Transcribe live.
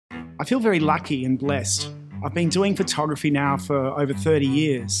I feel very lucky and blessed. I've been doing photography now for over 30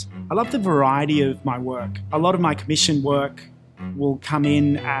 years. I love the variety of my work. A lot of my commission work will come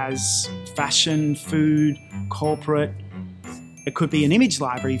in as fashion, food, corporate. It could be an image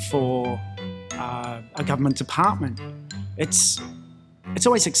library for a government department. It's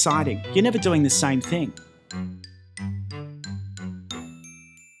always exciting. You're never doing the same thing.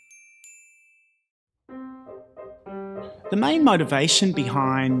 The main motivation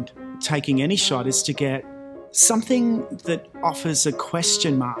behind taking any shot is to get something that offers a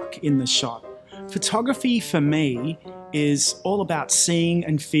question mark in the shot. Photography for me is all about seeing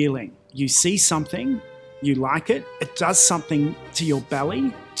and feeling. You see something, you like it, it does something to your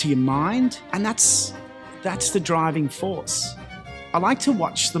belly, to your mind, and that's the driving force. I like to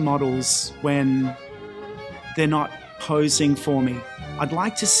watch the models when they're not posing for me. I'd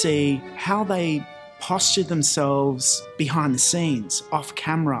like to see how they posture themselves behind the scenes, off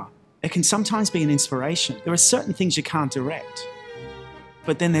camera. It can sometimes be an inspiration. There are certain things you can't direct,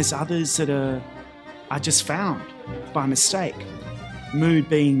 but then there's others that are just found by mistake. Mood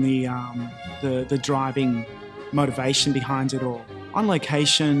being the driving motivation behind it all. On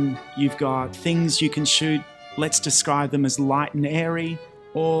location, you've got things you can shoot. Let's describe them as light and airy,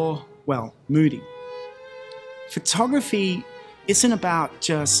 or, well, moody. Photography isn't about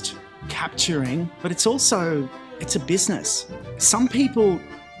just capturing, but it's a business. Some people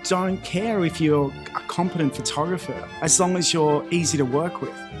don't care if you're a competent photographer, as long as you're easy to work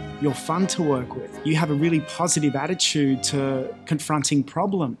with, you're fun to work with, you have a really positive attitude to confronting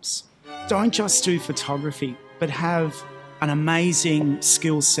problems. Don't just do photography, but have an amazing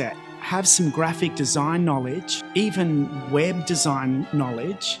skill set. Have some graphic design knowledge, even web design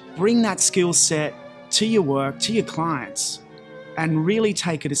knowledge. Bring that skill set to your work, to your clients, and really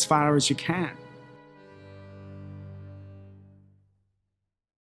take it as far as you can.